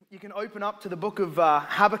You can open up to the book of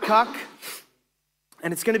Habakkuk,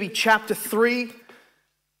 and it's going to be chapter 3,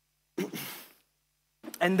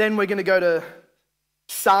 and then we're going to go to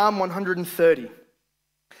Psalm 130.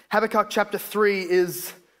 Habakkuk chapter 3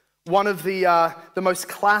 is one of the most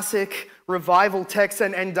classic revival texts,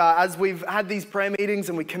 and as we've had these prayer meetings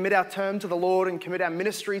and we commit our term to the Lord and commit our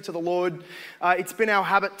ministry to the Lord, it's been our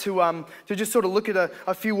habit to just sort of look at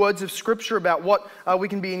a few words of scripture about what we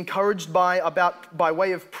can be encouraged by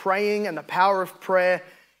way of praying and the power of prayer,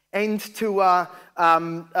 and to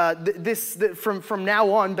from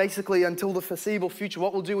now on, basically until the foreseeable future,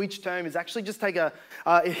 what we'll do each term is actually just take a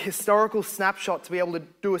historical snapshot to be able to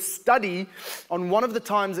do a study on one of the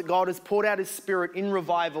times that God has poured out His Spirit in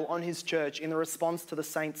revival on His church in the response to the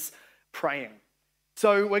saints praying.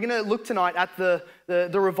 So we're going to look tonight at the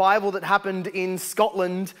revival that happened in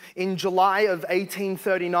Scotland in July of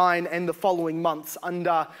 1839 and the following months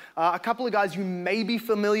under a couple of guys you may be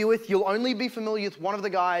familiar with. You'll only be familiar with one of the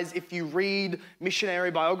guys if you read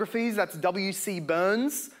missionary biographies. That's W.C.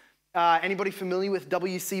 Burns. Anybody familiar with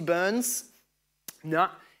W.C. Burns? No.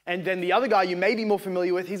 And then the other guy you may be more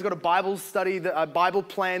familiar with, he's got a Bible study, a Bible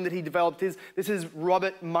plan that he developed. This is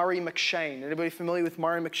Robert Murray McCheyne. Anybody familiar with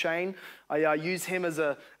Murray McCheyne? I use him as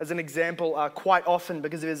an example quite often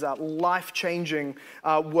because of his life-changing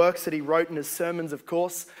works that he wrote in his sermons, of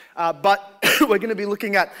course. But we're going to be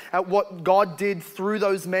looking at what God did through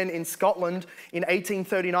those men in Scotland in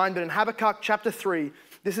 1839. But in Habakkuk chapter 3,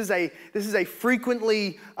 this is a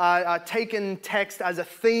frequently taken text as a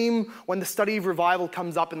theme when the study of revival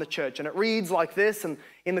comes up in the church. And it reads like this, and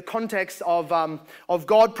in the context of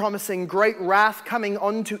God promising great wrath coming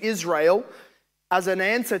onto Israel as an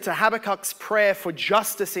answer to Habakkuk's prayer for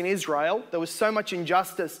justice in Israel. There was so much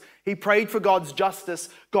injustice. He prayed for God's justice.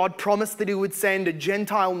 God promised that He would send a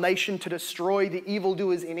Gentile nation to destroy the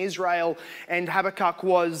evildoers in Israel, and Habakkuk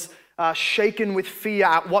was shaken with fear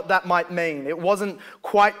at what that might mean. It wasn't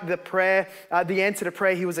quite the answer to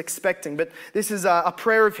prayer he was expecting, but this is a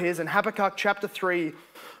prayer of his in Habakkuk chapter 3,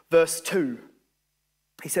 verse 2.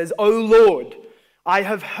 He says, "O Lord, I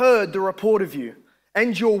have heard the report of you,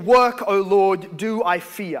 and your work, O Lord, do I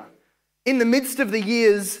fear. In the midst of the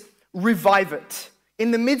years, revive it.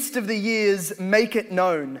 In the midst of the years, make it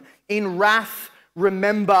known. In wrath,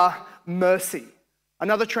 remember mercy."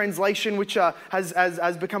 Another translation which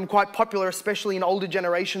has become quite popular, especially in older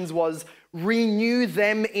generations, was "renew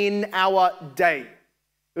them in our day."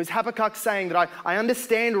 It was Habakkuk saying that I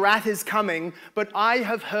understand wrath is coming, but I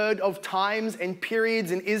have heard of times and periods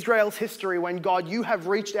in Israel's history when, God, you have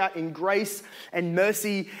reached out in grace and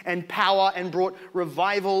mercy and power and brought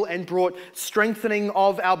revival and brought strengthening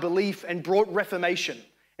of our belief and brought reformation.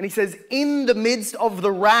 And he says, in the midst of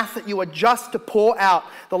the wrath that you are just to pour out,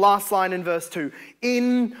 the last line in verse 2,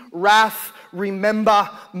 in wrath, remember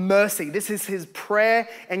mercy. This is his prayer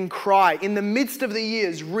and cry. In the midst of the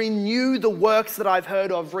years, renew the works that I've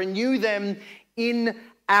heard of. Renew them in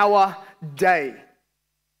our day.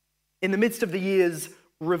 In the midst of the years,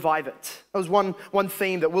 revive it. That was one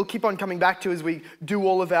theme that we'll keep on coming back to as we do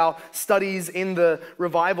all of our studies in the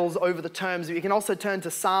revivals over the terms. You can also turn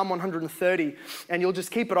to Psalm 130, and you'll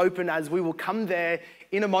just keep it open as we will come there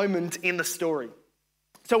in a moment in the story.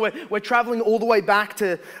 So we're traveling all the way back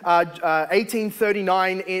to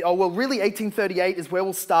 1839, really 1838 is where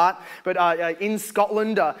we'll start, but in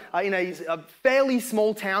Scotland, in a fairly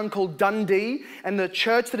small town called Dundee, and the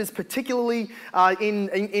church that is particularly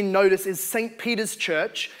in notice is St. Peter's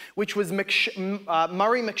Church, which was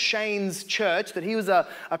Murray McCheyne's church that he was a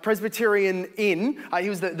Presbyterian in. He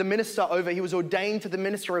was the minister over. He was ordained to the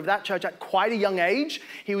minister of that church at quite a young age.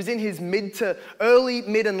 He was in his mid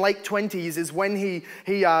and late 20s is when he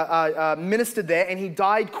ministered there, and he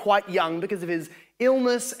died quite young because of his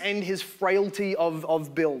illness and his frailty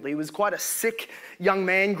of build. He was quite a sick young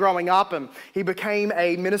man growing up, and he became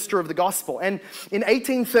a minister of the gospel. And in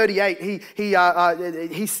 1838,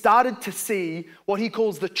 he started to see what he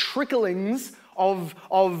calls the tricklings of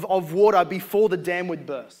water before the dam would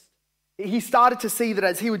burst. He started to see that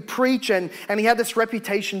as he would preach, and he had this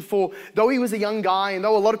reputation for, though he was a young guy, and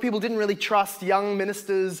though a lot of people didn't really trust young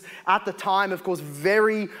ministers at the time, of course,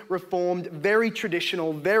 very reformed, very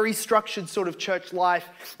traditional, very structured sort of church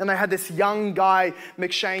life, and they had this young guy,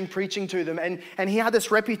 McCheyne, preaching to them, and he had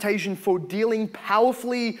this reputation for dealing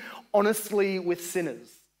powerfully, honestly with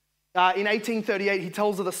sinners. In 1838, he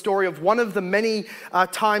tells of the story of one of the many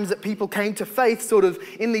times that people came to faith sort of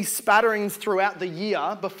in these spatterings throughout the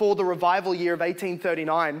year before the revival year of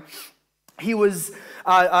 1839. He was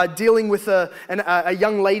dealing with a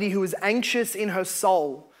young lady who was anxious in her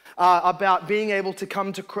soul about being able to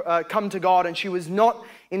come to God, and she was not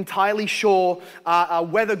entirely sure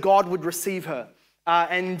whether God would receive her.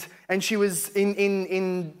 And she was,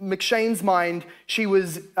 in McCheyne's mind, she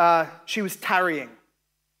was tarrying.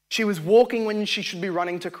 She was walking when she should be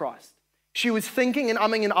running to Christ. She was thinking and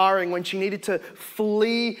umming and ahhing when she needed to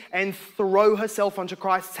flee and throw herself onto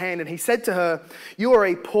Christ's hand. And he said to her, "You are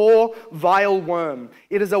a poor, vile worm.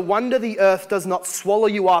 It is a wonder the earth does not swallow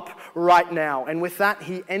you up right now." And with that,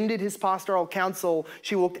 he ended his pastoral counsel.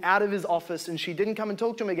 She walked out of his office and she didn't come and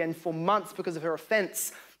talk to him again for months because of her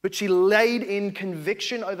offense. But she laid in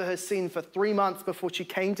conviction over her sin for 3 months before she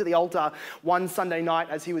came to the altar one Sunday night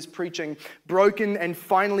as he was preaching, broken and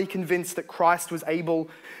finally convinced that Christ was able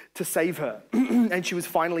to save her. And she was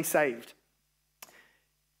finally saved.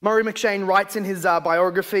 Murray McCheyne writes in his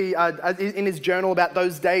biography, in his journal about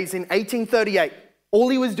those days, in 1838, all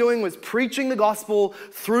he was doing was preaching the gospel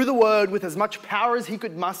through the word with as much power as he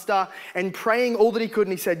could muster and praying all that he could.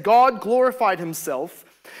 And he said, God glorified himself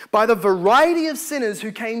by the variety of sinners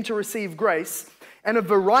who came to receive grace and a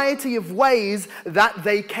variety of ways that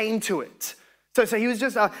they came to it. So he was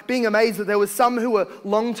just being amazed that there were some who were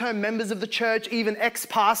long-term members of the church, even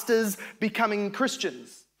ex-pastors becoming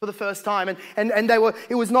Christians for the first time. And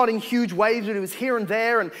it was not in huge waves, but it was here and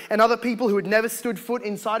there. And other people who had never stood foot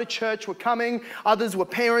inside a church were coming. Others were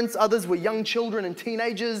parents. Others were young children and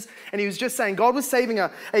teenagers. And he was just saying God was saving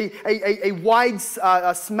a wide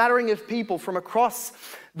smattering of people from across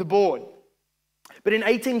the board. But in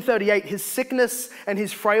 1838, his sickness and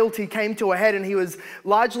his frailty came to a head, and he was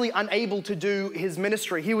largely unable to do his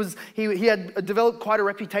ministry. He had developed quite a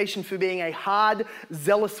reputation for being a hard,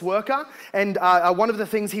 zealous worker, and one of the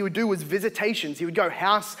things he would do was visitations. He would go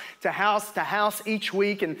house to house to house each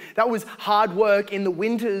week, and that was hard work in the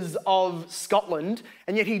winters of Scotland,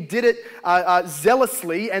 and yet he did it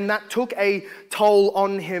zealously, and that took a toll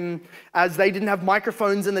on him as they didn't have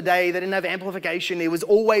microphones in the day, they didn't have amplification. He was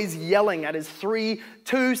always yelling at his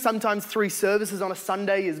two, sometimes three services on a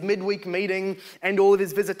Sunday, his midweek meeting, and all of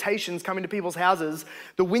his visitations coming to people's houses.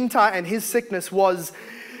 The winter and his sickness was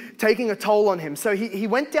taking a toll on him. So he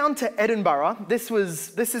went down to Edinburgh. This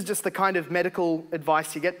is just the kind of medical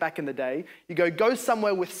advice you get back in the day. You go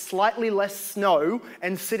somewhere with slightly less snow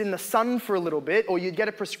and sit in the sun for a little bit, or you'd get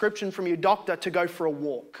a prescription from your doctor to go for a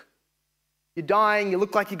walk. You're dying, you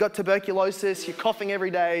look like you got tuberculosis, you're coughing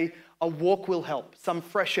every day, a walk will help, some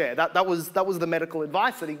fresh air. That was the medical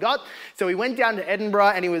advice that he got. So he went down to Edinburgh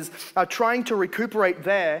and he was trying to recuperate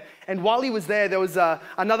there. And while he was there was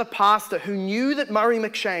another pastor who knew that Murray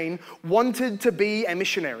McCheyne wanted to be a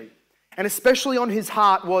missionary. And especially on his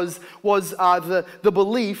heart was the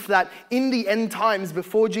belief that in the end times,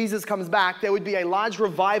 before Jesus comes back, there would be a large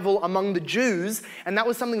revival among the Jews. And that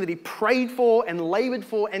was something that he prayed for and labored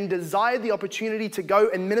for and desired the opportunity to go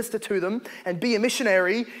and minister to them and be a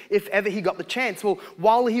missionary if ever he got the chance. Well,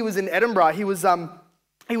 while he was in Edinburgh, he was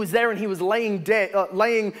there and he was laying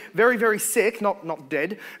very, very sick, not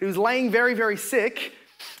dead. He was laying very, very sick.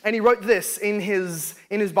 And he wrote this in his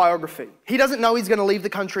biography. He doesn't know he's going to leave the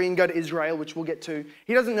country and go to Israel, which we'll get to.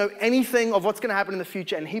 He doesn't know anything of what's going to happen in the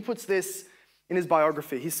future. And he puts this in his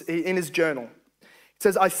biography, in his journal. It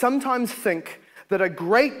says, "I sometimes think that a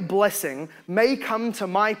great blessing may come to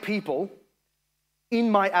my people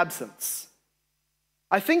in my absence.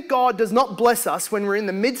 I think God does not bless us when we're in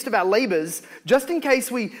the midst of our labors, just in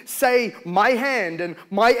case we say, 'My hand and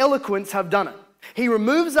my eloquence have done it.' He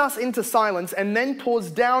removes us into silence and then pours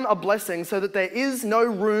down a blessing so that there is no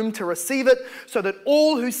room to receive it, so that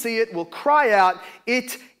all who see it will cry out,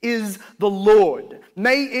 'It is the Lord.'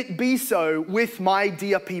 May it be so with my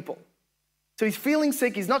dear people." So he's feeling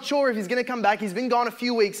sick. He's not sure if he's going to come back. He's been gone a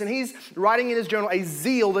few weeks, and he's writing in his journal a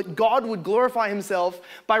zeal that God would glorify himself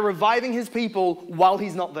by reviving his people while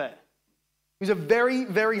he's not there. He was a very,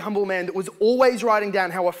 very humble man that was always writing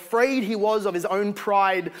down how afraid he was of his own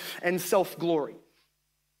pride and self-glory.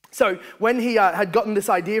 So when he had gotten this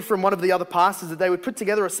idea from one of the other pastors that they would put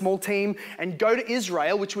together a small team and go to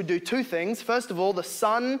Israel, which would do two things. First of all, the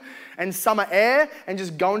sun and summer air, and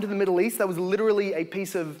just go into the Middle East. That was literally a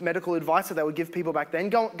piece of medical advice that they would give people back then.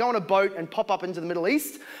 Go on a boat and pop up into the Middle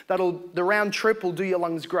East. The round trip will do your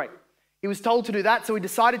lungs great. He was told to do that, so he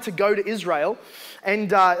decided to go to Israel.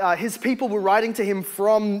 And his people were writing to him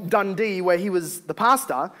from Dundee, where he was the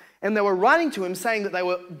pastor, and they were writing to him saying that they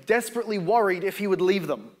were desperately worried if he would leave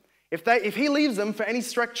them. If he leaves them for any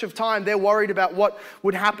stretch of time, they're worried about what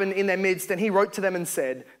would happen in their midst. And he wrote to them and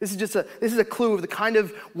said, this is a clue of the kind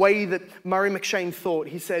of way that Murray McCheyne thought.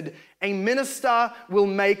 He said, "A minister will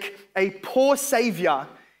make a poor savior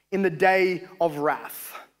in the day of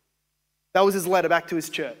wrath." That was his letter back to his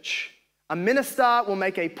church. A minister will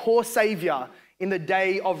make a poor savior in the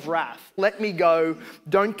day of wrath. Let me go.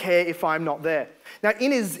 Don't care if I'm not there. Now,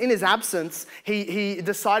 in his absence, he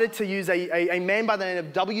decided to use a man by the name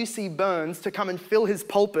of W.C. Burns to come and fill his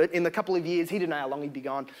pulpit in the couple of years. He didn't know how long he'd be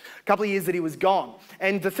gone. A couple of years that he was gone.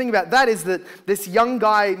 And the thing about that is that this young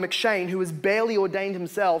guy, McCheyne, who was barely ordained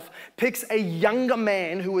himself, picks a younger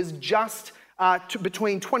man who was just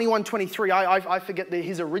between 21, 23, I forget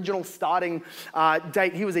his original starting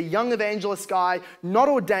date. He was a young evangelist guy, not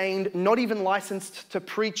ordained, not even licensed to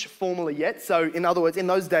preach formally yet. So in other words, in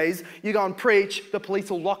those days, you go and preach, the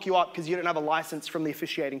police will lock you up because you don't have a license from the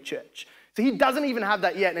officiating church. So he doesn't even have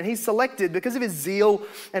that yet, and he's selected because of his zeal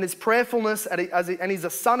and his prayerfulness, and he's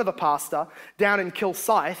a son of a pastor down in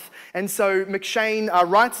Kilsyth. And so McCheyne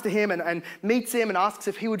writes to him and meets him and asks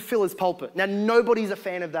if he would fill his pulpit. Now, nobody's a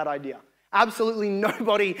fan of that idea. Absolutely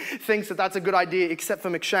nobody thinks that that's a good idea except for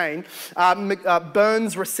McCheyne.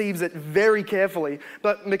 Burns receives it very carefully,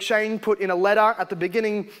 but McCheyne put in a letter at the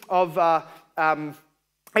beginning of in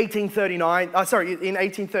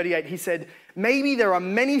 1838, he said, maybe there are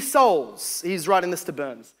many souls, he's writing this to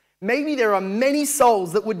Burns, maybe there are many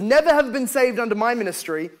souls that would never have been saved under my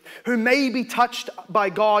ministry who may be touched by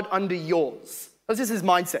God under yours. That's just his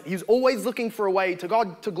mindset. He was always looking for a way to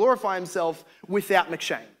God to glorify himself without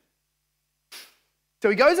McCheyne. So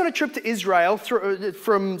he goes on a trip to Israel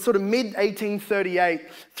from sort of mid-1838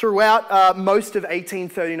 throughout most of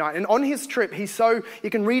 1839. And on his trip, you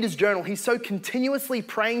can read his journal, he's so continuously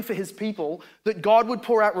praying for his people that God would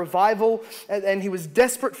pour out revival, and he was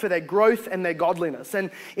desperate for their growth and their godliness. And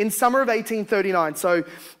in summer of 1839, so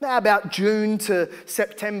about June to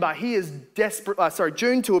September, he is desperate,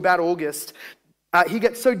 June to about August, he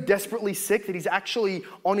gets so desperately sick that he's actually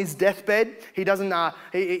on his deathbed. He doesn't.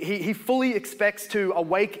 He fully expects to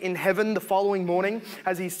awake in heaven the following morning,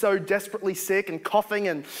 as he's so desperately sick and coughing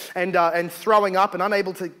and throwing up and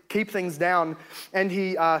unable to keep things down. And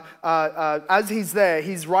he, as he's there,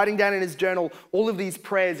 he's writing down in his journal all of these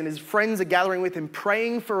prayers, and his friends are gathering with him,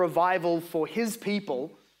 praying for revival for his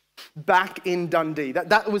people back in Dundee.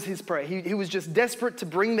 That was his prayer. He was just desperate to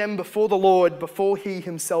bring them before the Lord before he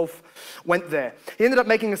himself went there. He ended up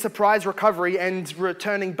making a surprise recovery and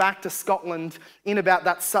returning back to Scotland in about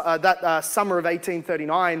that summer of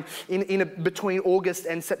 1839. Between August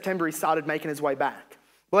and September, he started making his way back.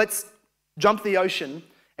 Well, let's jump the ocean.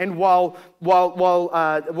 And while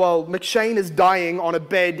McCheyne is dying on a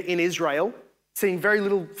bed in Israel, seeing very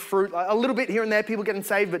little fruit, a little bit here and there, people getting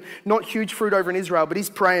saved, but not huge fruit over in Israel. But he's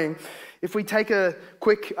praying. If we take a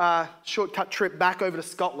quick shortcut trip back over to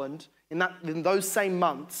Scotland, in those same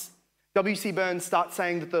months, W.C. Burns starts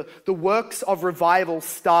saying that the works of revival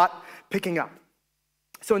start picking up.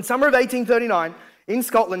 So in summer of 1839, in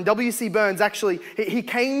Scotland, W.C. Burns actually, he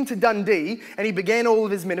came to Dundee and he began all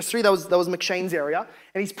of his ministry. That was McCheyne's area.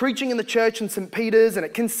 And he's preaching in the church in St. Peter's, and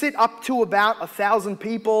it can sit up to about 1,000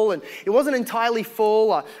 people. And it wasn't entirely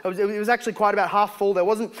full. It was actually quite about half full. There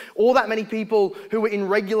wasn't all that many people who were in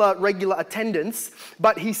regular attendance.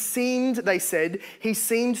 But they said, he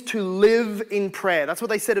seemed to live in prayer. That's what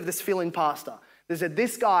they said of this fill-in pastor. They said,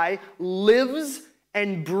 this guy lives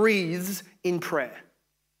and breathes in prayer.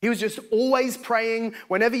 He was just always praying.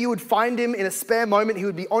 Whenever you would find him in a spare moment, he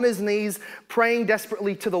would be on his knees praying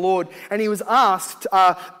desperately to the Lord. And he was asked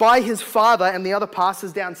by his father and the other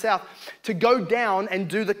pastors down south to go down and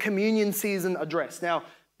do the communion season address. Now,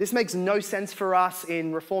 this makes no sense for us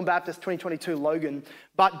in Reformed Baptist 2022 Logan,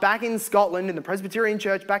 but back in Scotland, in the Presbyterian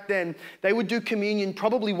church back then, they would do communion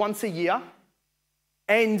probably once a year.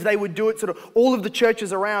 And they would do it sort of, all of the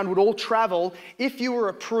churches around would all travel if you were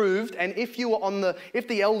approved, and if you were if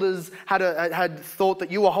the elders had thought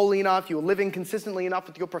that you were holy enough, you were living consistently enough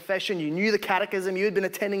with your profession, you knew the catechism, you had been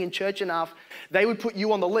attending in church enough, they would put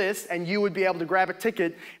you on the list and you would be able to grab a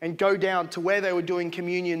ticket and go down to where they were doing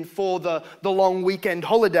communion for the long weekend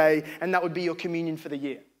holiday, and that would be your communion for the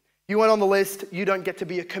year. You weren't on the list, you don't get to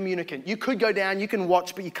be a communicant. You could go down, you can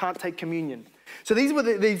watch, but you can't take communion. So these were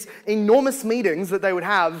these enormous meetings that they would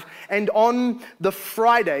have, and on the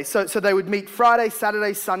Friday, so they would meet Friday,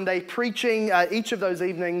 Saturday, Sunday, preaching each of those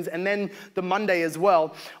evenings, and then the Monday as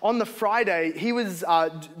well. On the Friday, he was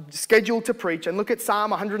scheduled to preach, and look at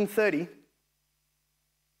Psalm 130,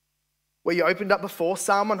 where you opened up before,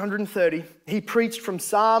 Psalm 130. He preached from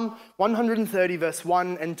Psalm 130, verse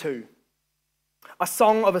 1 and 2. A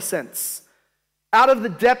song of ascents. Out of the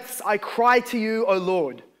depths I cry to you, O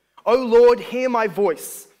Lord. O Lord, hear my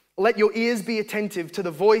voice. Let your ears be attentive to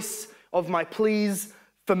the voice of my pleas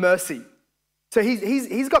for mercy. So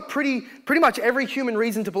he's got pretty much every human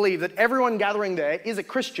reason to believe that everyone gathering there is a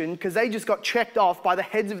Christian, because they just got checked off by the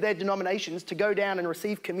heads of their denominations to go down and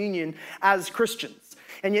receive communion as Christians.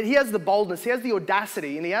 And yet he has the boldness, he has the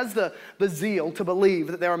audacity, and he has the zeal to believe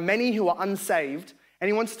that there are many who are unsaved, and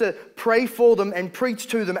he wants to pray for them and preach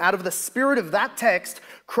to them out of the spirit of that text,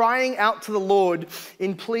 crying out to the Lord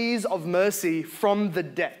in pleas of mercy from the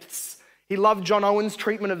depths. He loved John Owen's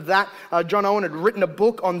treatment of that. John Owen had written a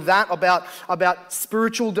book on that about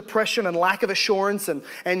spiritual depression and lack of assurance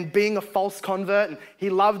and being a false convert. And he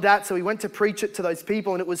loved that, so he went to preach it to those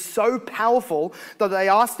people. And it was so powerful that they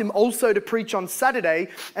asked him also to preach on Saturday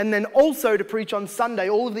and then also to preach on Sunday.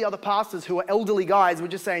 All of the other pastors who were elderly guys were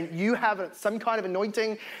just saying, you have some kind of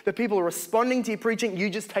anointing. The people are responding to your preaching. You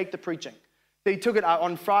just take the preaching. So he took it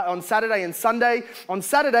on Saturday and Sunday. On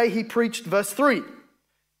Saturday, he preached verse 3.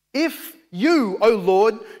 If you, O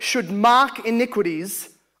Lord, should mark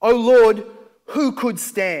iniquities, O Lord, who could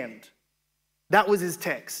stand? That was his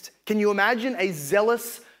text. Can you imagine a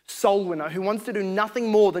zealous soul winner who wants to do nothing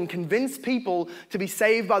more than convince people to be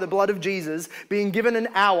saved by the blood of Jesus, being given an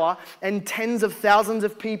hour and tens of thousands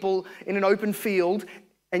of people in an open field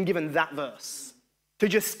and given that verse? To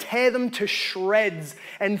just tear them to shreds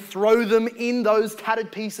and throw them in those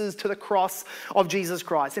tattered pieces to the cross of Jesus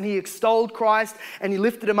Christ. And he extolled Christ and he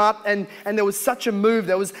lifted him up, and there was such a move.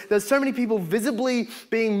 There's so many people visibly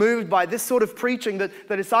being moved by this sort of preaching that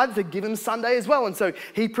they decided to give him Sunday as well. And so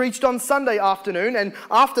he preached on Sunday afternoon, and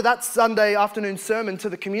after that Sunday afternoon sermon to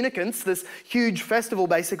the communicants, this huge festival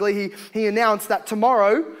basically, he announced that Tuesday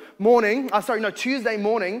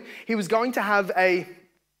morning, he was going to have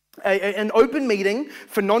an open meeting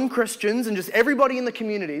for non-Christians and just everybody in the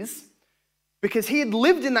communities, because he had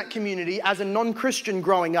lived in that community as a non-Christian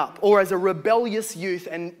growing up, or as a rebellious youth,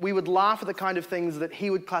 and we would laugh at the kind of things that he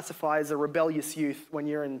would classify as a rebellious youth when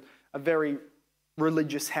you're in a very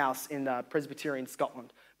religious house in Presbyterian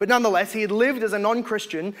Scotland. But nonetheless, he had lived as a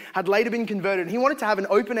non-Christian, had later been converted, and he wanted to have an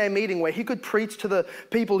open-air meeting where he could preach to the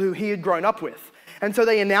people who he had grown up with. And so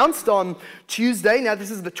they announced on Tuesday, now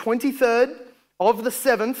this is the 23rd of the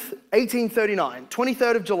 7th, 1839,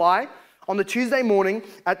 23rd of July, on the Tuesday morning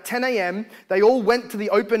at 10 a.m., they all went to the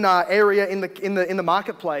open area in the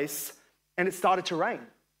marketplace, and it started to rain,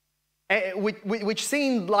 which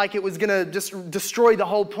seemed like it was going to just destroy the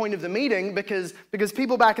whole point of the meeting, because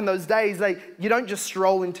people back in those days, you don't just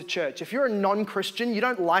stroll into church. If you're a non-Christian, you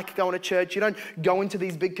don't like going to church, you don't go into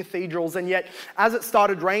these big cathedrals, and yet as it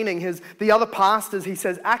started raining, the other pastors, he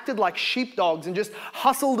says, acted like sheepdogs and just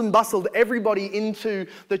hustled and bustled everybody into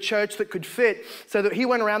the church that could fit, so that he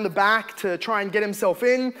went around the back to try and get himself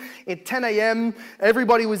in. At 10 a.m.,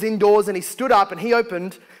 everybody was indoors, and he stood up and he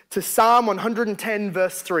opened to Psalm 110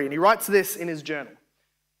 verse 3, and he writes this in his journal.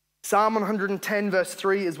 Psalm 110 verse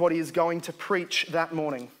 3 is what he is going to preach that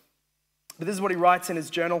morning. But this is what he writes in his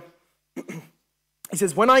journal. He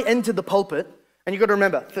says, when I entered the pulpit, and you've got to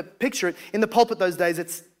remember, picture it, in the pulpit those days,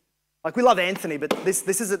 it's like, we love Anthony, but this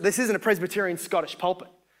isn't a Presbyterian Scottish pulpit.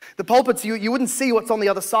 The pulpits, you wouldn't see what's on the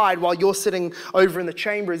other side while you're sitting over in the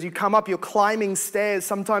chamber. As you come up, you're climbing stairs.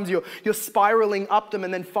 Sometimes you're spiraling up them,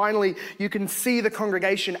 and then finally you can see the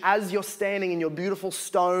congregation as you're standing in your beautiful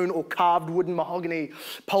stone or carved wooden mahogany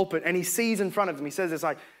pulpit. And he sees in front of him, he says this,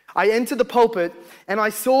 I entered the pulpit and I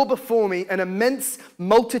saw before me an immense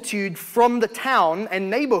multitude from the town and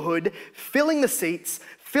neighborhood filling the seats,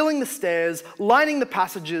 filling the stairs, lining the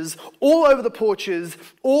passages, all over the porches,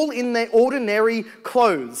 all in their ordinary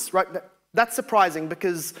clothes, right? That's surprising,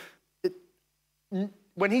 because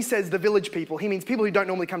when he says the village people, he means people who don't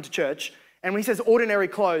normally come to church. And when he says ordinary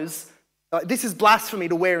clothes, this is blasphemy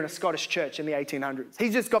to wear in a Scottish church in the 1800s.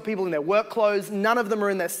 He's just got people in their work clothes. None of them are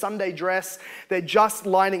in their Sunday dress. They're just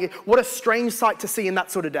lining it. What a strange sight to see in that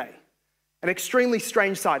sort of day. An extremely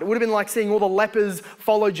strange sight. It would have been like seeing all the lepers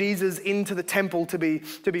follow Jesus into the temple to be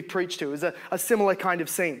preached to. It was a similar kind of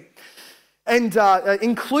scene. And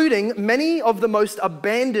including many of the most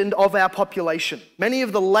abandoned of our population. Many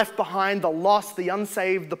of the left behind, the lost, the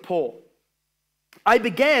unsaved, the poor. I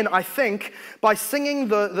began, I think, by singing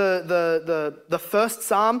the first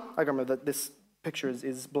psalm. I can't remember that this picture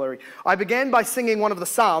is blurry. I began by singing one of the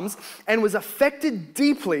Psalms and was affected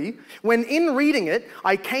deeply when in reading it,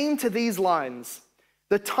 I came to these lines.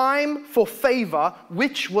 The time for favor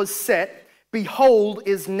which was set, behold,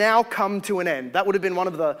 is now come to an end. That would have been one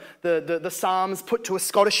of the Psalms put to a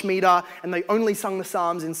Scottish meter, and they only sung the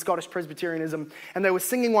Psalms in Scottish Presbyterianism, and they were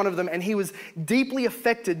singing one of them, and he was deeply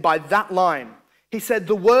affected by that line. He said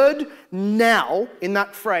the word now in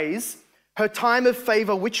that phrase, her time of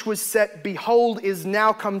favor which was set, behold, is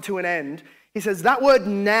now come to an end. He says, that word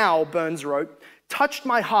now, Burns wrote, touched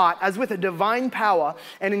my heart as with a divine power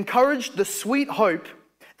and encouraged the sweet hope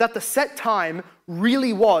that the set time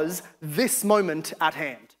really was this moment at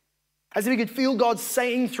hand. As if he could feel God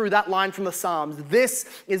saying through that line from the Psalms, this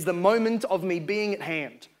is the moment of me being at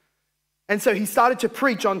hand. And so he started to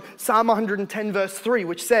preach on Psalm 110 verse 3,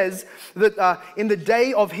 which says that in the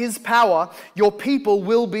day of his power, your people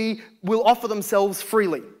will offer themselves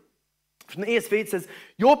freely. From the ESV it says,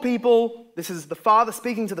 your people, this is the Father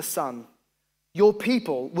speaking to the Son, your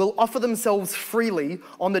people will offer themselves freely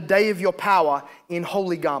on the day of your power in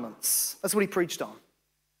holy garments. That's what he preached on.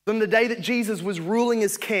 From the day that Jesus was ruling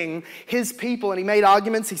as king, his people, and he made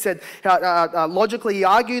arguments, he said, logically he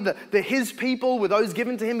argued that his people were those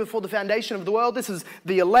given to him before the foundation of the world. This is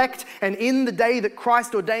the elect, and in the day that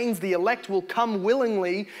Christ ordains, the elect will come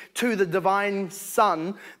willingly to the divine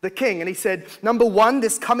Son, the King. And he said, number one,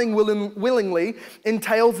 this coming willingly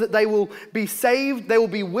entails that they will be saved, they will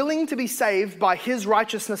be willing to be saved by his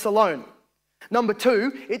righteousness alone. Number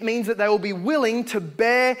two, it means that they will be willing to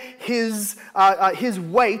bear his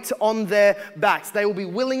weight on their backs. They will be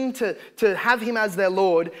willing to have him as their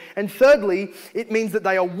Lord. And thirdly, it means that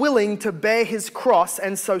they are willing to bear his cross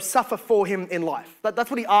and so suffer for him in life.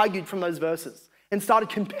 That's what he argued from those verses and started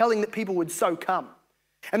compelling that people would so come.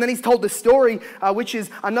 And then he's told the story, which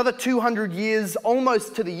is another 200 years,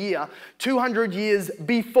 almost to the year, 200 years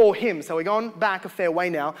before him. So we're going back a fair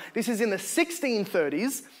way now. This is in the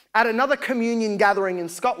 1630s. At another communion gathering in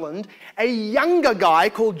Scotland, a younger guy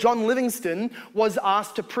called John Livingston was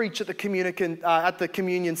asked to preach at the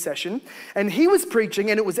communion session. And he was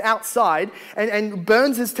preaching, and it was outside. And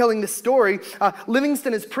Burns is telling the story.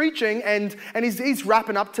 Livingston is preaching, and he's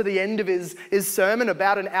wrapping up to the end of his sermon,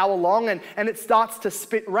 about an hour long. And it starts to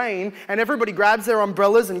spit rain. And everybody grabs their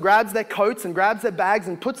umbrellas and grabs their coats and grabs their bags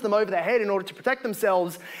and puts them over their head in order to protect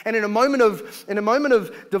themselves. And in a moment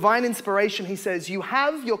of divine inspiration, he says, you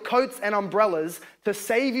have your coats and umbrellas to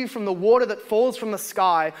save you from the water that falls from the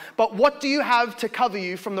sky, but what do you have to cover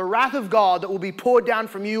you from the wrath of God that will be poured down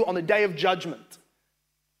from you on the day of judgment?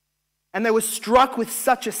 And they were struck with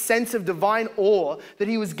such a sense of divine awe that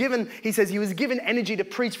he was given energy to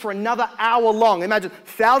preach for another hour long. Imagine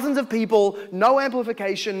thousands of people, no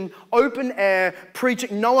amplification, open air,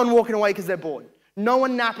 preaching, no one walking away because they're bored. No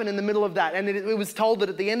one napping in the middle of that. And it was told that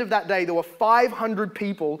at the end of that day, there were 500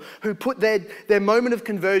 people who put their moment of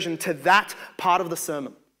conversion to that part of the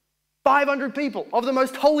sermon. 500 people of the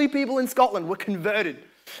most holy people in Scotland were converted.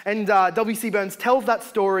 And W.C. Burns tells that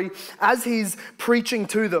story as he's preaching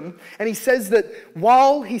to them. And he says that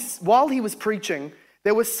while he was preaching,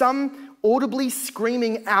 there was some audibly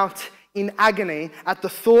screaming out in agony at the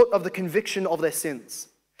thought of the conviction of their sins.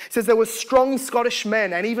 It says there were strong Scottish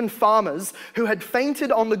men and even farmers who had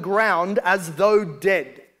fainted on the ground as though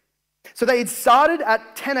dead. So they had started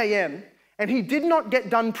at 10 a.m. and he did not get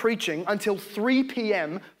done preaching until 3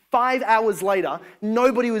 p.m., 5 hours later.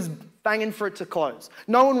 Nobody was banging for it to close.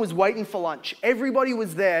 No one was waiting for lunch. Everybody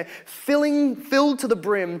was there, filled to the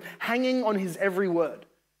brim, hanging on his every word.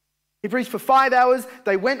 He preached for 5 hours.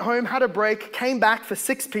 They went home, had a break, came back for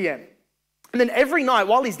 6 p.m. And then every night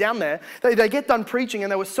while he's down there, they get done preaching,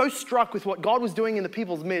 and they were so struck with what God was doing in the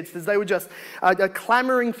people's midst as they were just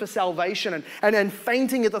clamoring for salvation and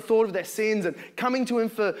fainting at the thought of their sins and coming to him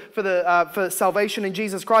for salvation in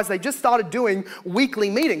Jesus Christ. They just started doing weekly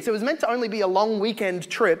meetings. It was meant to only be a long weekend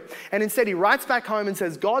trip, and instead he writes back home and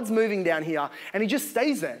says, God's moving down here, and he just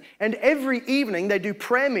stays there. And every evening they do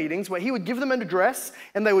prayer meetings where he would give them an address,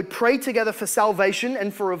 and they would pray together for salvation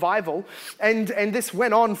and for revival, and this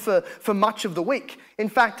went on for much of the week. In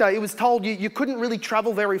fact, it was told you couldn't really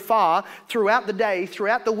travel very far throughout the day,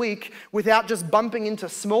 throughout the week, without just bumping into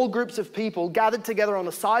small groups of people gathered together on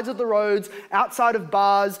the sides of the roads, outside of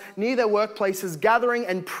bars, near their workplaces, gathering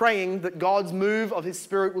and praying that God's move of his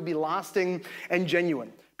Spirit would be lasting and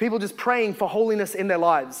genuine. People just praying for holiness in their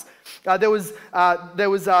lives. There was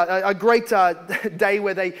a great day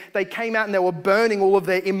where they came out and they were burning all of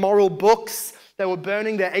their immoral books. They were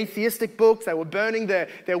burning their atheistic books. They were burning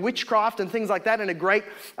their witchcraft and things like that in a great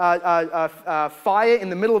fire in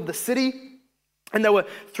the middle of the city. And they were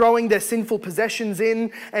throwing their sinful possessions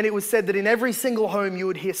in. And it was said that in every single home you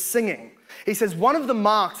would hear singing. He says one of the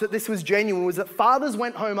marks that this was genuine was that fathers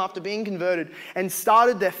went home after being converted and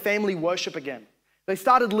started their family worship again. They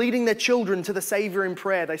started leading their children to the Savior in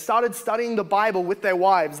prayer. They started studying the Bible with their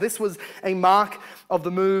wives. This was a mark of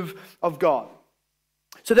the move of God.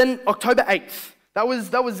 So then October 8th, that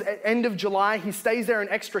was end of July. He stays there an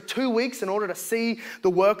extra 2 weeks in order to see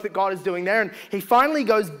the work that God is doing there. And he finally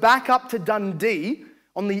goes back up to Dundee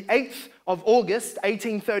on the 8th of August,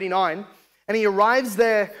 1839. And he arrives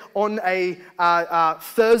there on a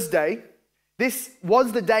Thursday. This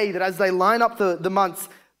was the day that as they line up the months,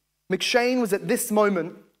 McCheyne was at this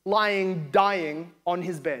moment dying on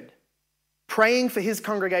his bed, praying for his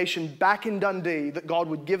congregation back in Dundee that God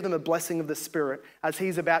would give them a blessing of the Spirit as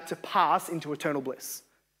he's about to pass into eternal bliss.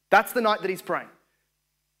 That's the night that he's praying.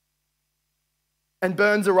 And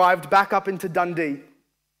Burns arrived back up into Dundee.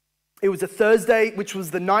 It was a Thursday, which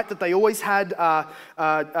was the night that they always had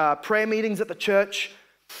prayer meetings at the church.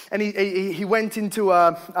 And he went into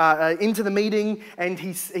the meeting, and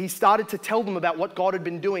he started to tell them about what God had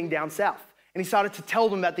been doing down south. And he started to tell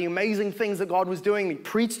them about the amazing things that God was doing. He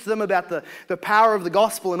preached to them about the power of the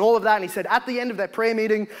gospel and all of that. And he said, at the end of that prayer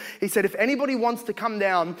meeting, he said, if anybody wants to come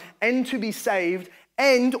down and to be saved,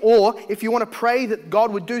 or if you want to pray that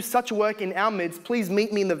God would do such a work in our midst, please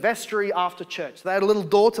meet me in the vestry after church. So they had a little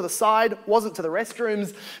door to the side, wasn't to the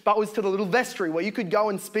restrooms, but was to the little vestry where you could go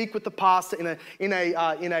and speak with the pastor in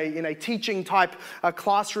a teaching type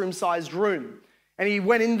classroom-sized room. And he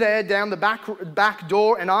went in there down the back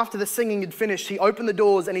door, and after the singing had finished, he opened the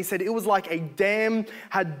doors and he said it was like a dam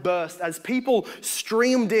had burst as people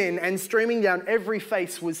streamed in, and streaming down every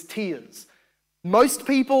face was tears. Most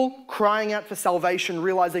people crying out for salvation,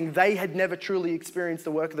 realizing they had never truly experienced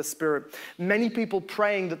the work of the Spirit. Many people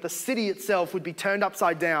praying that the city itself would be turned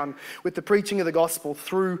upside down with the preaching of the gospel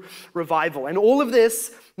through revival. And all of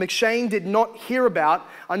this, McCheyne did not hear about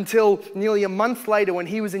until nearly a month later when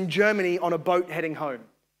he was in Germany on a boat heading home.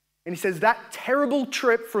 And he says that terrible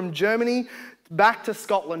trip from Germany back to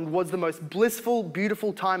Scotland was the most blissful,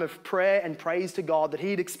 beautiful time of prayer and praise to God that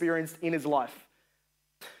he'd experienced in his life.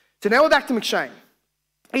 So now we're back to McCheyne.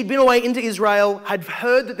 He'd been away into Israel, had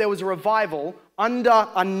heard that there was a revival under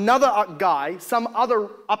another guy, some other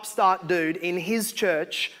upstart dude in his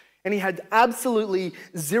church, and he had absolutely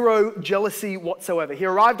zero jealousy whatsoever. He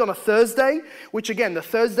arrived on a Thursday, which again, the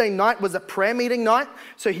Thursday night was a prayer meeting night.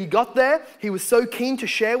 So he got there, he was so keen to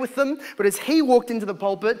share with them, but as he walked into the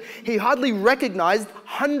pulpit, he hardly recognized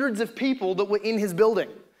hundreds of people that were in his building.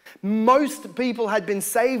 Most people had been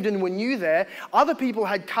saved and were new there. Other people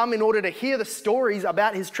had come in order to hear the stories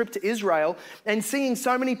about his trip to Israel, and seeing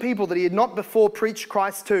so many people that he had not before preached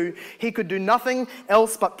Christ to, he could do nothing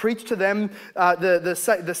else but preach to them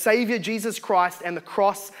the Savior, Jesus Christ, and the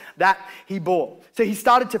cross that he bore. So he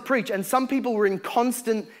started to preach, and some people were in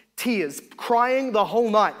constant tears, crying the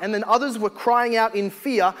whole night. And then others were crying out in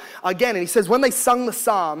fear again. And he says, when they sung the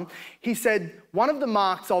psalm, he said, one of the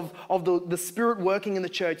marks of the Spirit working in the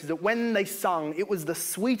church is that when they sung, it was the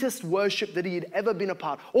sweetest worship that he had ever been a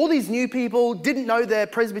part. All these new people didn't know their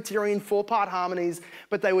Presbyterian 4-part harmonies,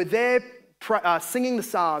 but they were there singing the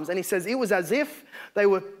psalms. And he says, it was as if they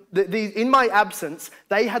were, in my absence,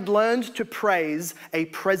 they had learned to praise a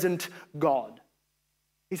present God.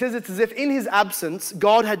 He says it's as if in his absence,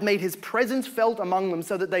 God had made his presence felt among them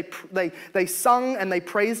so that they sung and they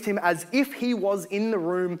praised him as if he was in the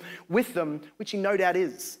room with them, which he no doubt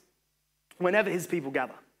is, whenever his people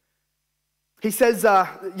gather. He says,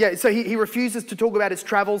 so he refuses to talk about his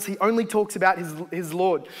travels. He only talks about his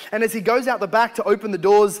Lord. And as he goes out the back to open the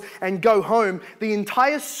doors and go home, the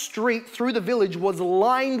entire street through the village was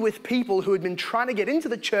lined with people who had been trying to get into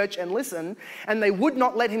the church and listen, and they would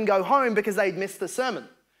not let him go home because they'd missed the sermon.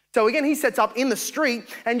 So again, he sets up in the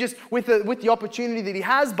street, and just with the opportunity that he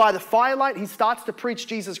has by the firelight, he starts to preach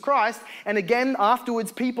Jesus Christ. And again,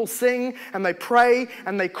 afterwards, people sing and they pray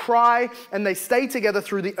and they cry and they stay together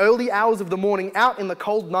through the early hours of the morning out in the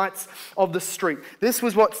cold nights of the street. This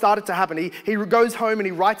was what started to happen. He goes home and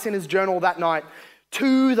he writes in his journal that night,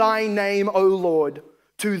 "To thy name, O Lord,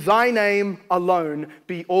 to thy name alone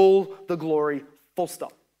be all the glory," full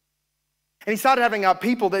stop. And he started having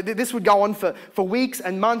people, this would go on for weeks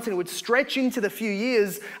and months, and it would stretch into the few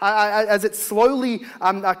years as it slowly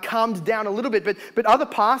calmed down a little bit. But other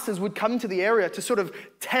pastors would come to the area to sort of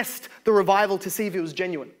test the revival to see if it was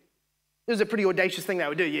genuine. It was a pretty audacious thing they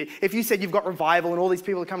would do. If you said you've got revival and all these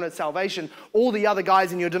people are coming to salvation, all the other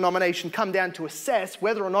guys in your denomination come down to assess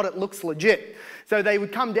whether or not it looks legit. So they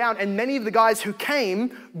would come down, and many of the guys who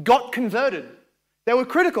came got converted. They were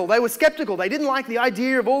critical, they were skeptical, they didn't like the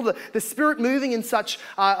idea of all the Spirit moving in such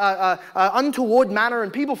untoward manner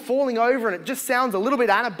and people falling over, and it just sounds a little bit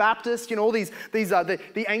Anabaptist, all these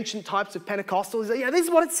the ancient types of Pentecostals. This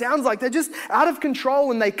is what it sounds like. They're just out of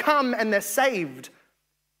control, and they come and they're saved.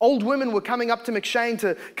 Old women were coming up to McCheyne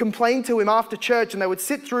to complain to him after church, and they would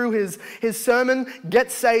sit through his sermon,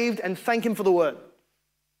 get saved, and thank him for the word.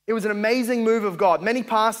 It was an amazing move of God. Many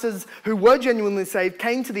pastors who were genuinely saved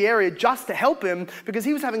came to the area just to help him, because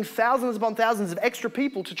he was having thousands upon thousands of extra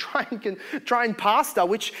people to try and pastor,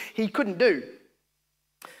 which he couldn't do.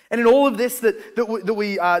 And in all of this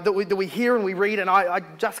that we hear and we read, and I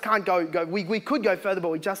just can't go. We could go further, but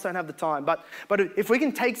we just don't have the time. But if we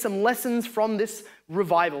can take some lessons from this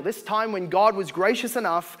revival, this time when God was gracious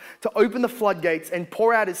enough to open the floodgates and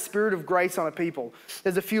pour out his spirit of grace on a people,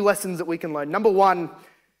 there's a few lessons that we can learn. Number one,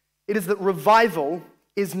 it is that revival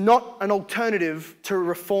is not an alternative to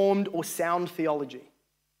reformed or sound theology.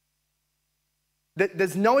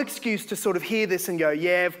 There's no excuse to sort of hear this and go,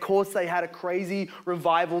 yeah, of course they had a crazy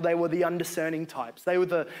revival. They were the undiscerning types. They were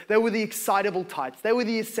the excitable types. They were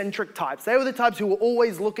the eccentric types. They were the types who were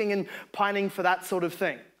always looking and pining for that sort of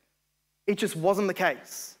thing. It just wasn't the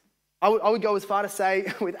case. I would go as far to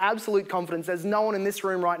say with absolute confidence, there's no one in this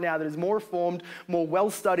room right now that is more reformed, more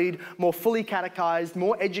well-studied, more fully catechized,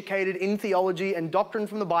 more educated in theology and doctrine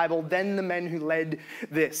from the Bible than the men who led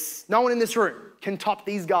this. No one in this room can top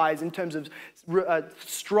these guys in terms of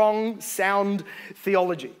strong, sound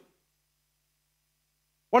theology.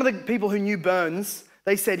 One of the people who knew Burns,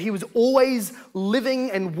 they said he was always living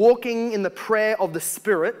and walking in the prayer of the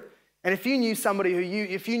Spirit. And if you knew somebody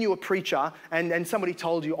if you knew a preacher and somebody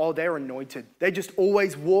told you, oh, they're anointed, they're just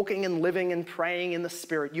always walking and living and praying in the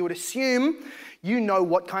Spirit, you would assume you know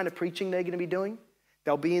what kind of preaching they're going to be doing.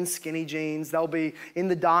 They'll be in skinny jeans, they'll be in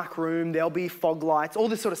the dark room, there'll be fog lights, all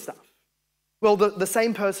this sort of stuff. Well, the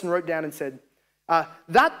same person wrote down and said,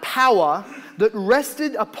 that power that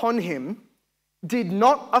rested upon him did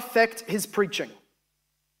not affect his preaching.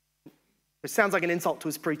 It sounds like an insult to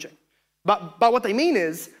his preaching. But what they mean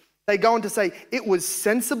is, they go on to say, it was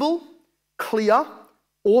sensible, clear,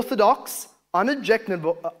 orthodox,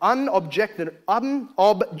 unobjectionable,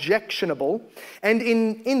 and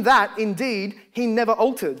in that, indeed, he never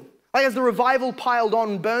altered. Like as the revival piled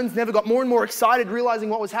on, Burns never got more and more excited, realizing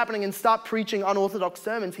what was happening and start preaching unorthodox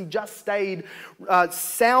sermons. He just stayed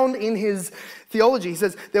sound in his theology. He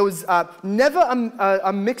says there was never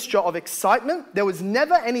a mixture of excitement. There was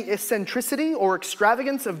never any eccentricity or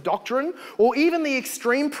extravagance of doctrine, or even the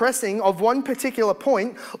extreme pressing of one particular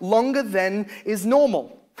point longer than is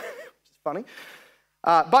normal. Which is funny.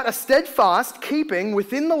 But a steadfast keeping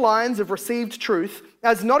within the lines of received truth,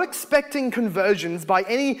 as not expecting conversions by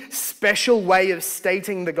any special way of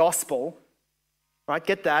stating the gospel. Right,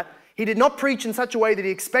 get that? He did not preach in such a way that he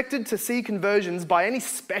expected to see conversions by any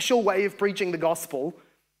special way of preaching the gospel,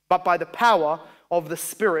 but by the power of the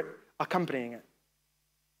Spirit accompanying it.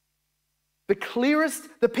 The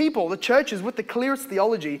churches with the clearest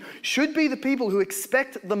theology should be the people who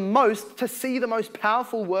expect the most to see the most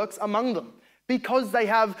powerful works among them, because they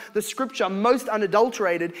have the scripture most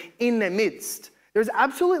unadulterated in their midst. There's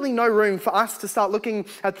absolutely no room for us to start looking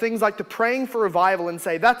at things like the praying for revival and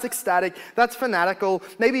say, that's ecstatic, that's fanatical.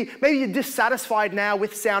 Maybe you're dissatisfied now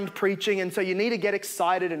with sound preaching, and so you need to get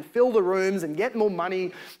excited and fill the rooms and get more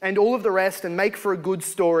money and all of the rest and make for a good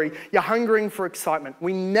story. You're hungering for excitement.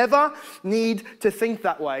 We never need to think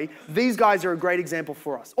that way. These guys are a great example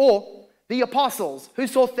for us. Or the apostles, who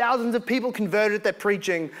saw thousands of people converted at their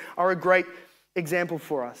preaching, are a great example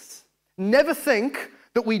for us. Never think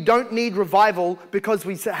that we don't need revival because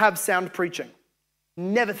we have sound preaching.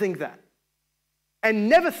 Never think that. And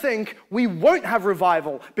never think we won't have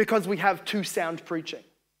revival because we have too sound preaching.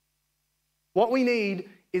 What we need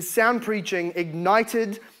is sound preaching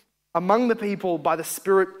ignited among the people by the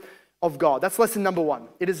Spirit of God. That's lesson number one.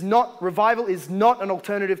 Revival is not an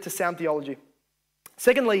alternative to sound theology.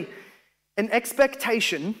 Secondly, an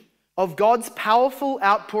expectation of God's powerful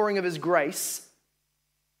outpouring of his grace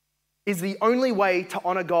is the only way to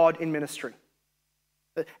honor God in ministry.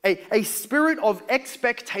 A spirit of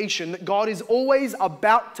expectation that God is always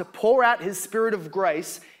about to pour out his spirit of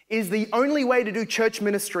grace is the only way to do church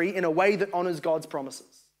ministry in a way that honors God's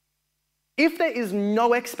promises. If there is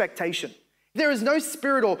no expectation, there is no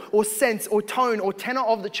spirit or sense or tone or tenor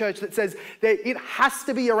of the church that says that it has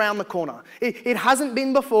to be around the corner. It hasn't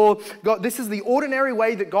been before. God, this is the ordinary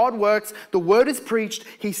way that God works. The word is preached.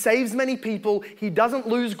 He saves many people. He doesn't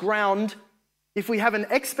lose ground. If we have an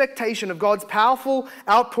expectation of God's powerful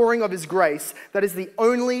outpouring of his grace, that is the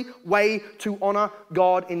only way to honor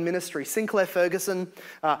God in ministry. Sinclair Ferguson,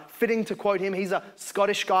 fitting to quote him, he's a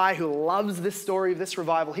Scottish guy who loves this story of this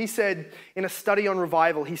revival. He said in a study on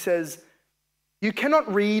revival, he says, "You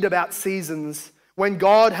cannot read about seasons when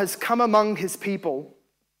God has come among his people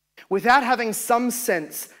without having some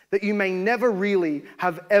sense that you may never really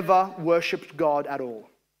have ever worshipped God at all."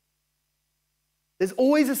 There's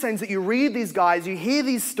always a sense that you read these guys, you hear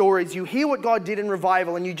these stories, you hear what God did in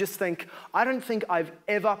revival, and you just think, I don't think I've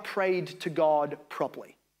ever prayed to God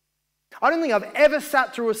properly. I don't think I've ever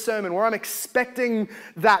sat through a sermon where I'm expecting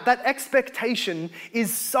that. That expectation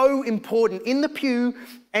is so important in the pew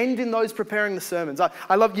and in those preparing the sermons.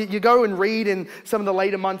 I love, you go and read in some of the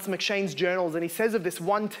later months McCheyne's journals, and he says of this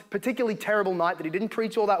one particularly terrible night that he didn't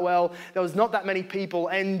preach all that well, there was not that many people,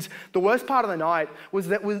 and the worst part of the night was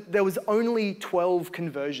that there was only 12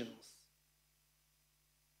 conversions.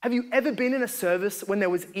 Have you ever been in a service when there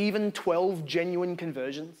was even 12 genuine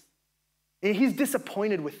conversions? He's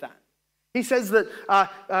disappointed with that. He says that,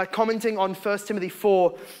 commenting on 1 Timothy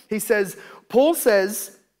 4, he says, Paul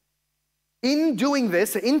says, in doing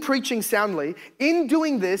this, in preaching soundly, in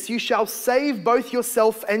doing this, you shall save both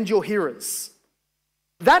yourself and your hearers.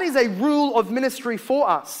 That is a rule of ministry for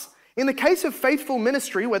us. In the case of faithful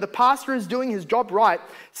ministry, where the pastor is doing his job right,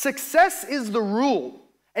 success is the rule.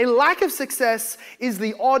 A lack of success is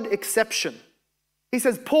the odd exception. He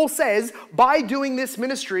says, Paul says, by doing this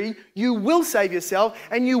ministry, you will save yourself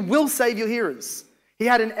and you will save your hearers. He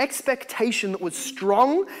had an expectation that was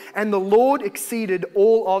strong, and the Lord exceeded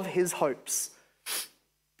all of his hopes.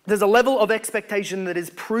 There's a level of expectation that is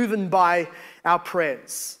proven by our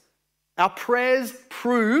prayers. Our prayers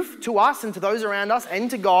prove to us and to those around us and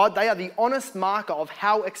to God, they are the honest marker of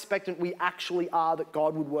how expectant we actually are that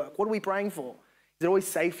God would work. What are we praying for? Is it always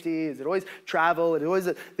safety? Is it always travel? Is it always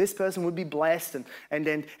that this person would be blessed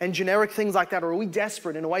and generic things like that? Or are we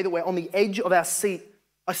desperate in a way that we're on the edge of our seat,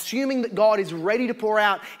 assuming that God is ready to pour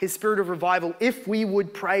out his spirit of revival if we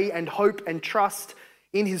would pray and hope and trust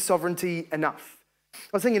in his sovereignty enough? I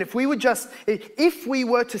was thinking, if we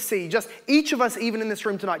were to see just each of us, even in this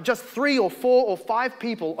room tonight, just 3 or 4 or 5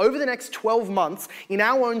 people over the next 12 months in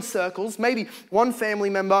our own circles, maybe one family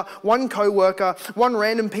member, one co-worker, one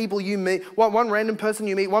random people you meet, one random person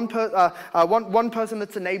you meet, one person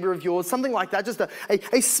that's a neighbor of yours, something like that, just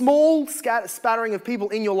a small spattering of people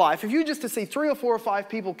in your life. If you were just to see 3 or 4 or 5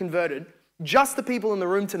 people converted, just the people in the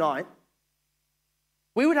room tonight,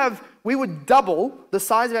 we would double the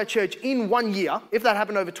size of our church in 1 year, if that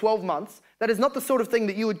happened over 12 months. That is not the sort of thing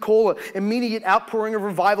that you would call an immediate outpouring of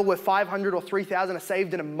revival where 500 or 3,000 are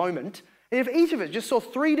saved in a moment. And if each of us just saw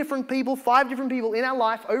 3 different people, 5 different people in our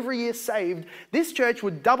life over a year saved, this church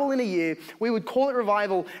would double in a year. We would call it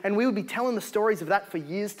revival, and we would be telling the stories of that for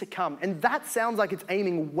years to come. And that sounds like it's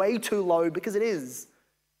aiming way too low, because it is.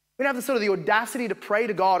 We have the audacity to pray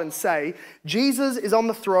to God and say, Jesus is on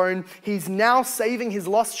the throne. He's now saving his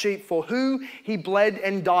lost sheep for who he bled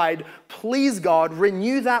and died. Please, God,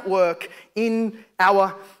 renew that work in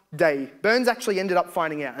our day. Burns actually ended up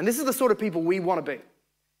finding out, and this is the sort of people we want to be.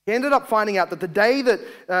 He ended up finding out that the day that,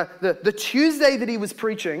 the Tuesday that he was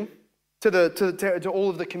preaching to all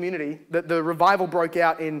of the community, that the revival broke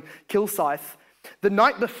out in Kilsyth, the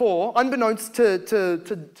night before, unbeknownst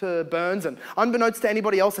to Burns and unbeknownst to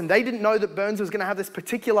anybody else, and they didn't know that Burns was going to have this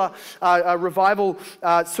particular revival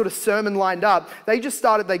sermon lined up, they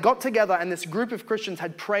got together, and this group of Christians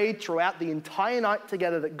had prayed throughout the entire night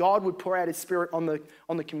together that God would pour out his spirit on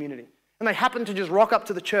the community. And they happened to just rock up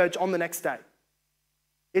to the church on the next day.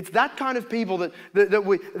 It's that kind of people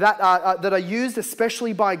that are used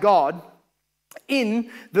especially by God in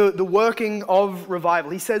the working of revival.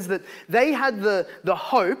 He says that they had the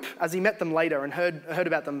hope, as he met them later and heard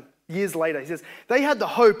about them years later, he says, they had the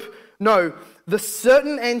hope, no, the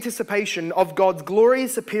certain anticipation of God's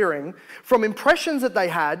glorious appearing from impressions that they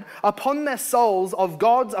had upon their souls of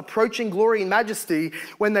God's approaching glory and majesty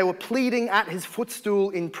when they were pleading at his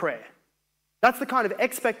footstool in prayer. That's the kind of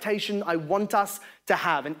expectation I want us to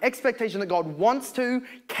have, an expectation that God wants to,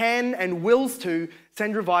 can, and wills to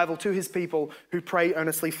send revival to his people who pray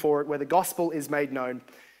earnestly for it, where the gospel is made known.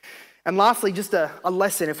 And lastly, just a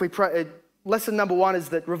lesson. If we pray, lesson number 1 is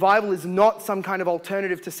that revival is not some kind of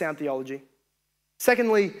alternative to sound theology.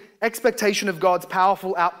 Secondly, expectation of God's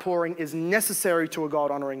powerful outpouring is necessary to a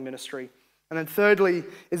God-honoring ministry. And then thirdly,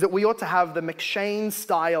 is that we ought to have the McCheyne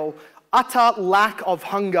style utter lack of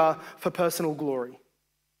hunger for personal glory.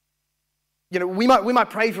 You know, we might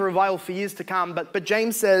pray for revival for years to come, but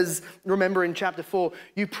James says, remember in chapter 4,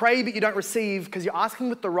 you pray but you don't receive because you're asking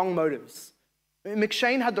with the wrong motives.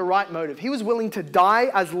 McCheyne had the right motive. He was willing to die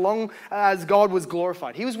as long as God was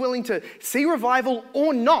glorified. He was willing to see revival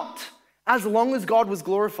or not as long as God was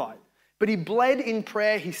glorified. But he bled in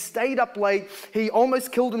prayer, he stayed up late, he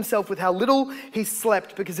almost killed himself with how little he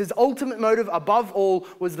slept, because his ultimate motive above all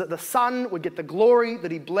was that the Son would get the glory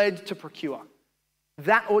that he bled to procure.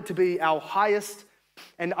 That ought to be our highest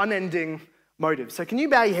and unending motive. So can you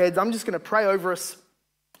bow your heads? I'm just going to pray over us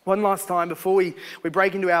one last time before we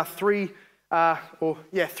break into our three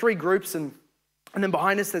groups, and then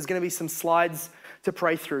behind us there's going to be some slides to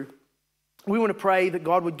pray through. We want to pray that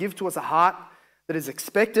God would give to us a heart that is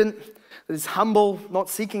expectant, that is humble, not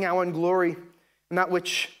seeking our own glory, and that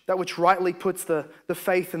which rightly puts the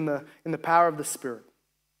faith in the power of the Spirit.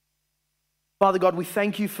 Father God, we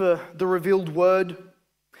thank you for the revealed word.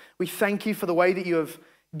 We thank you for the way that you have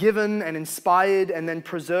given and inspired and then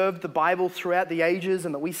preserved the Bible throughout the ages,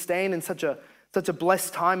 and that we stand in such a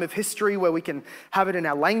blessed time of history where we can have it in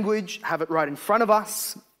our language, have it right in front of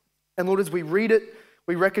us. And Lord, as we read it,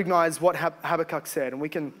 we recognize what Habakkuk said, and we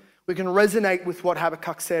can resonate with what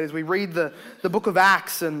Habakkuk said as we read the book of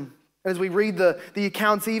Acts, and as we read the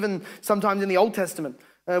accounts even sometimes in the Old Testament.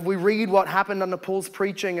 We read what happened under Paul's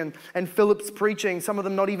preaching and Philip's preaching, some of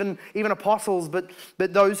them not even apostles, but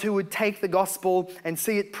those who would take the gospel and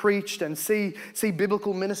see it preached and see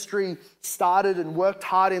biblical ministry started and worked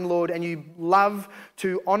hard in, Lord. And you love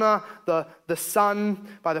to honor the Son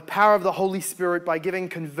by the power of the Holy Spirit by giving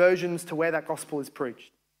conversions to where that gospel is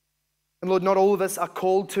preached. And Lord, not all of us are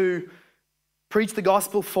called to preach the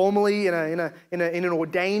gospel formally in an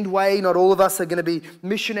ordained way. Not all of us are going to be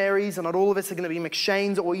missionaries, and not all of us are going to be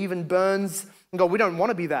McCheynes or even Burns. And God, we don't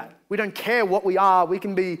want to be that. We don't care what we are. We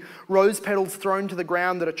can be rose petals thrown to the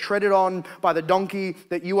ground that are treaded on by the donkey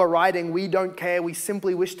that you are riding. We don't care. We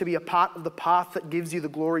simply wish to be a part of the path that gives you the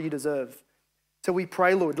glory you deserve. So we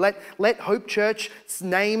pray, Lord, let Hope Church's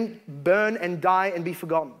name burn and die and be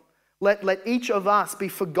forgotten. Let each of us be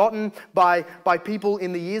forgotten by people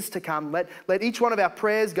in the years to come. Let each one of our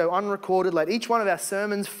prayers go unrecorded. Let each one of our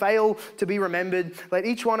sermons fail to be remembered. Let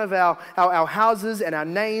each one of our houses and our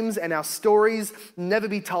names and our stories never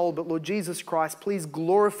be told. But Lord Jesus Christ, please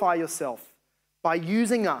glorify yourself by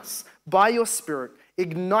using us, by your Spirit,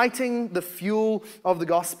 igniting the fuel of the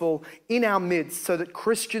gospel in our midst so that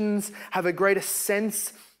Christians have a greater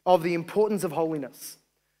sense of the importance of holiness,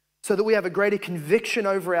 so that we have a greater conviction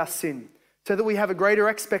over our sin, so that we have a greater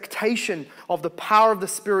expectation of the power of the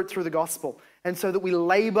Spirit through the gospel, and so that we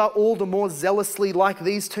labor all the more zealously like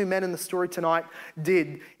these two men in the story tonight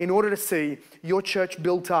did in order to see your church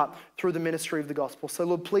built up through the ministry of the gospel. So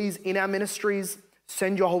Lord, please, in our ministries,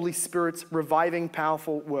 send your Holy Spirit's reviving,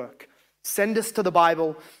 powerful work. Send us to the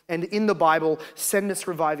Bible, and in the Bible, send us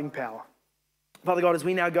reviving power. Father God, as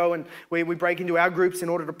we now go and we break into our groups in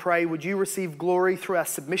order to pray, would you receive glory through our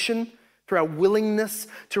submission, through our willingness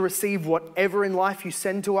to receive whatever in life you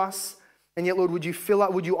send to us? And yet, Lord, would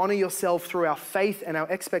you honor yourself through our faith and our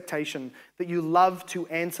expectation that you love to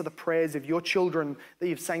answer the prayers of your children that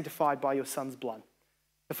you've sanctified by your Son's blood?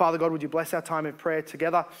 So Father God, would you bless our time of prayer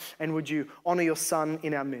together, and would you honor your Son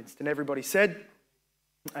in our midst? And everybody said,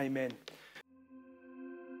 amen.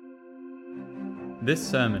 This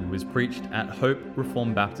sermon was preached at Hope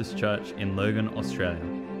Reformed Baptist Church in Logan, Australia.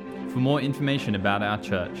 For more information about our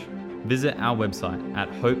church, visit our website at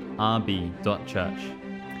hoperb.church.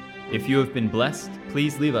 If you have been blessed,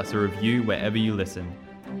 please leave us a review wherever you listen.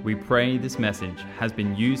 We pray this message has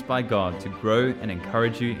been used by God to grow and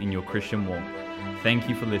encourage you in your Christian walk. Thank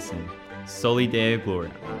you for listening. Soli Deo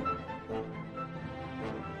Gloria.